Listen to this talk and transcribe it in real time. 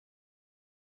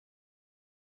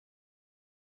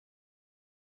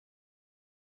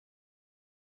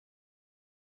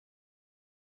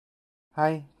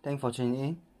Hi, thanks for tuning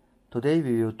in. Today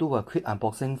we will do a quick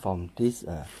unboxing from this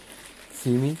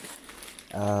Fimi.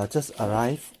 Just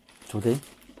arrived today.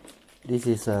 This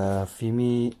is a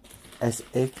Fimi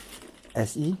S8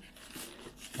 SE.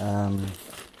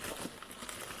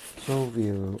 So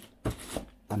we'll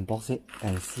unbox it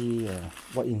and see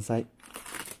what inside.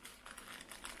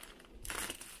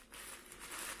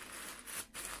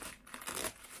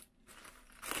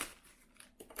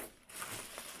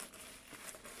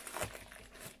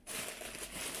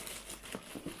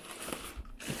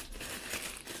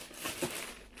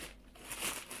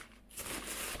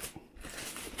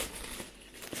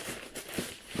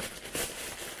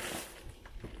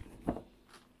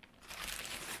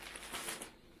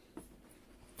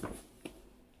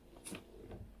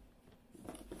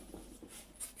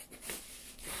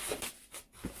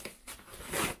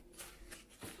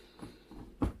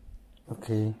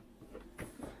 Okay,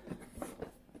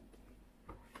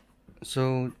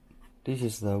 so this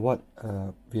is the what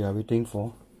we are waiting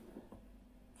for.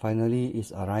 Finally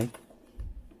it's arrived,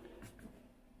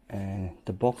 and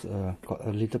the box got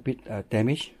a little bit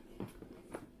damaged.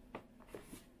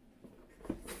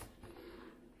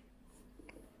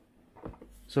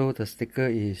 So the sticker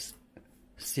is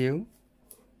sealed.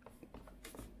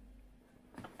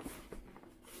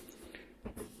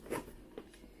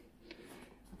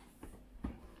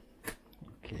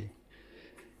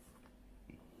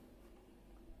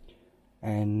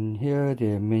 And here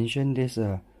they mention this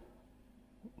 4K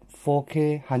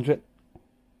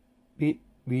 100-bit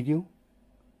video,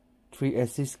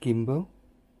 3-axis gimbal,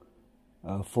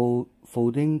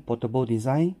 folding portable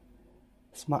design,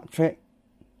 smart track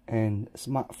and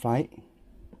smart flight.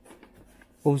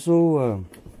 Also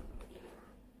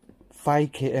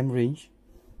 5 km range.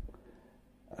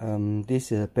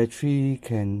 This battery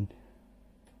can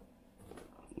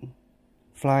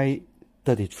fly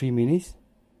 33 minutes.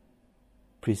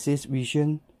 Precise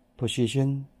vision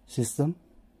position system.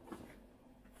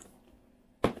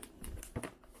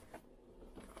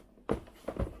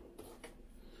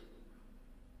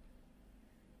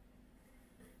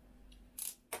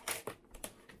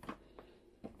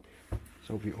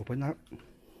 So we open up.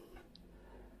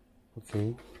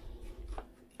 Okay.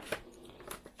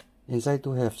 Inside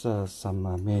do have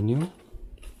some menu.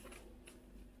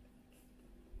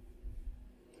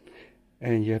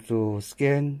 And you have to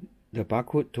scan the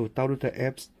barcode to download the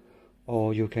apps,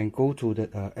 or you can go to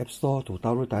the app store to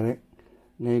download direct.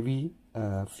 Navy,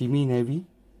 Fimi Navy.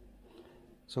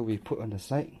 So we put on the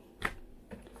side.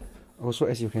 Also,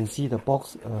 as you can see, the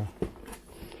box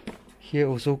here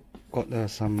also got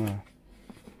some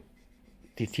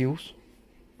details.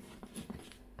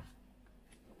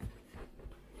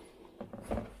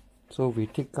 So we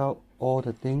take out all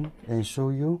the thing and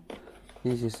show you.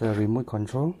 This is a remote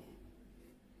control.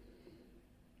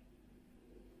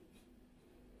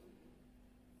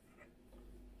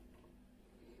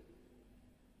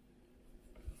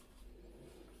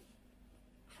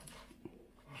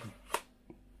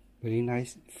 Very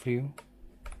nice feel.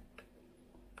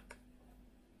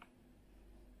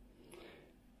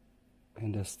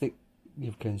 And the stick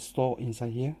you can store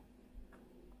inside here.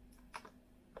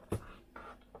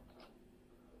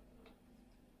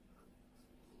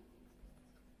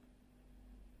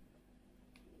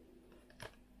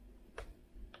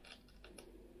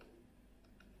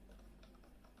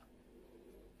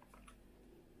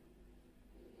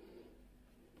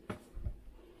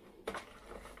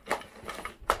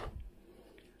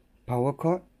 Power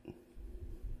cord,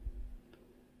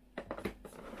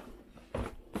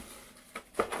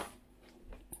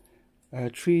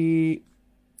 three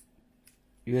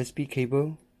USB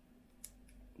cable.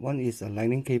 One is a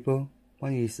lightning cable,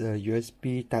 one is a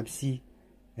USB Type C,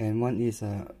 and one is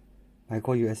a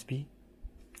micro USB.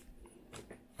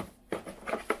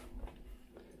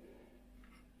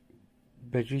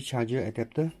 Battery charger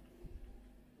adapter.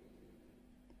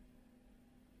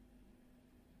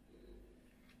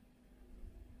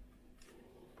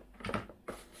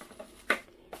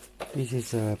 This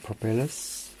is a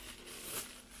propellers.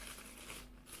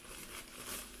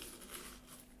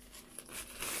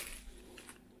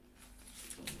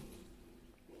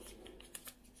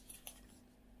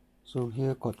 So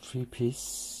here got 3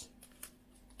 pieces.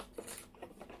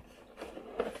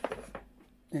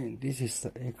 And this is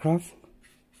the aircraft.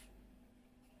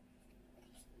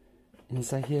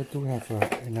 Inside here do have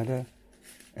another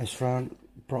extra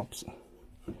props.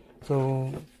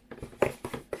 So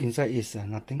inside is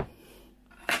nothing.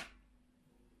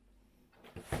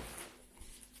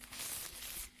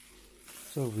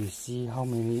 So we see how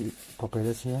many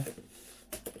propellers here.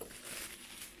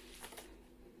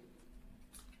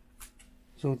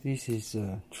 So this is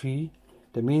 3.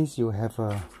 That means you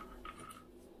have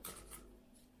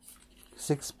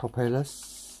 6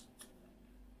 propellers.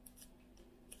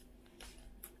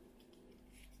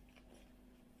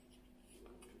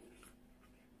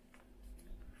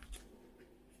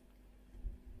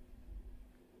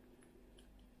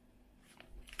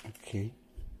 Okay.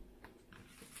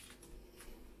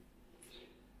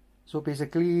 So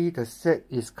basically the set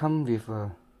is come with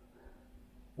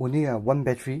only one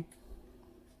battery,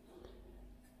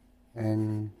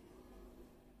 and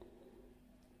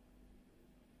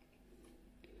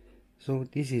so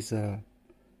this is a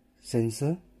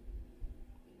sensor,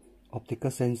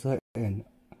 optical sensor and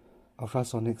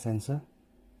ultrasonic sensor.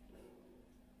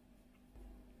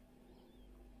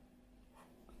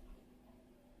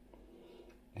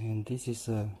 And this is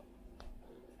a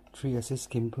 3-axis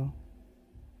gimbal.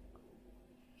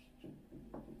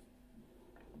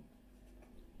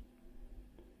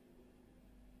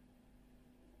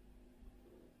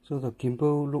 So the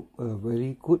gimbal look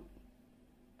very good.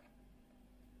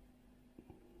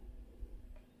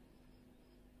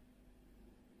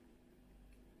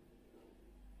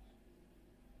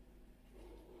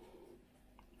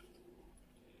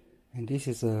 And this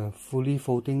is a fully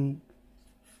folding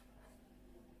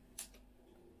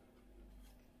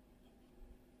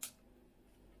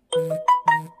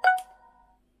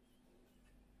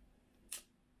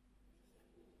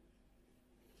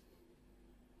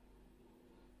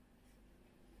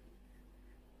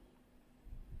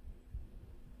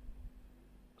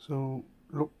so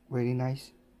look very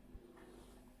nice.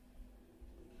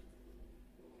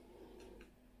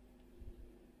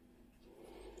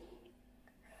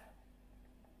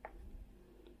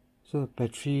 So the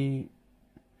battery,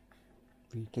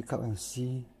 we take out and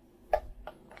see.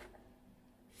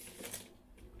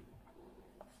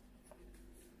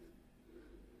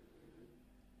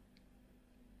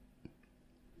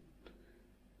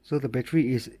 So the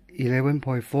battery is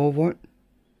 11.4 watt,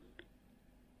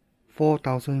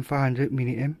 4500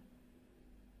 milliamp.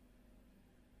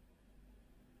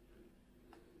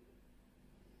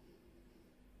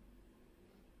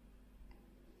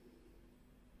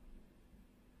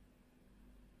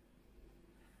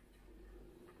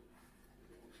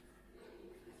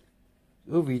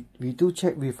 So we do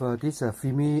check with this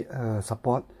Fimi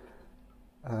support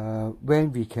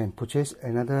when we can purchase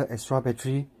another extra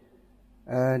battery.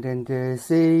 Then they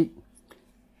say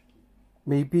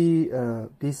maybe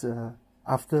this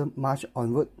after March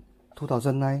onward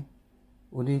 2009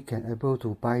 only can able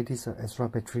to buy this extra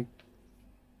battery.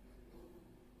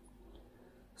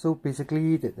 So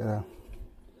basically the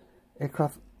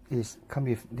aircraft is come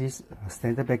with this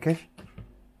standard package.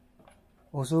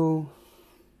 Also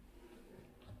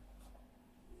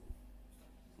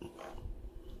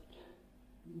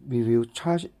we will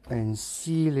charge and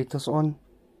see later on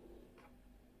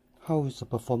how is the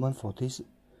performance for this.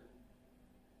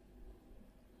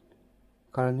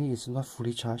 Currently it's not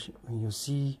fully charged. When you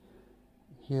see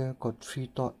here got 3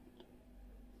 dots.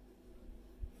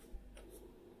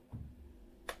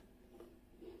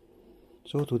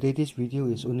 So today this video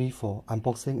is only for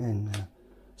unboxing and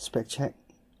spec check.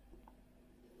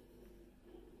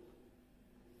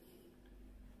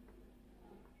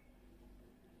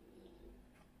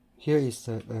 Here is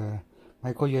the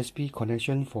micro USB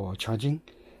connection for charging,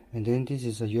 and then this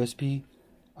is a USB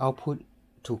output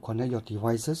to connect your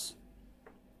devices.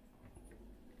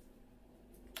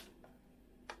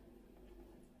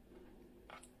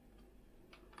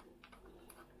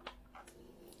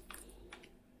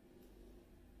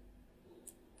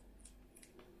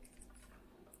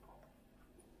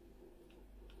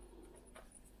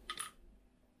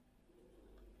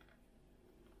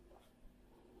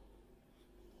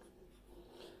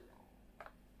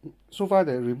 So far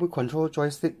the remote control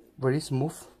joystick very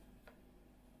smooth.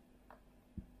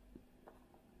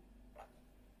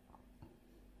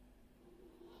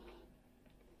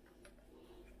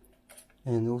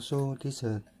 And also this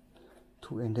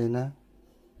 2 antenna.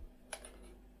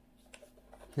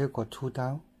 Here got 2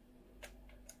 dial.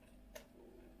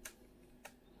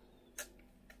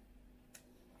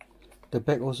 The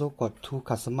back also got 2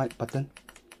 customized buttons.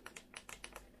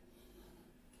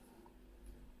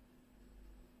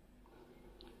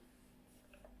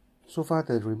 So far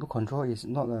the remote control is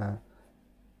not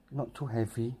too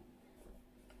heavy,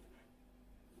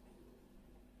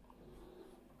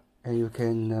 and you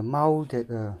can mount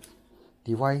that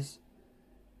device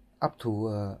up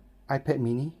to iPad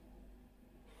mini.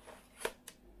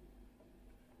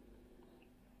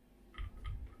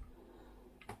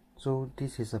 So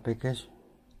this is a package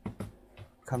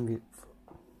come with.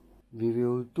 We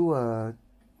will do a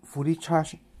fully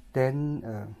charged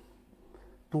then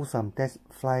do some test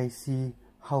fly, see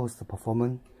how is the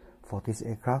performance for this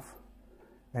aircraft,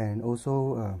 and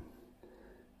also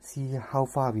see how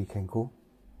far we can go.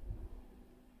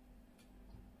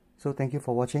 So thank you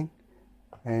for watching,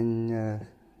 and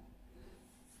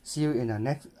see you in the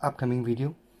next upcoming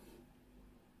video.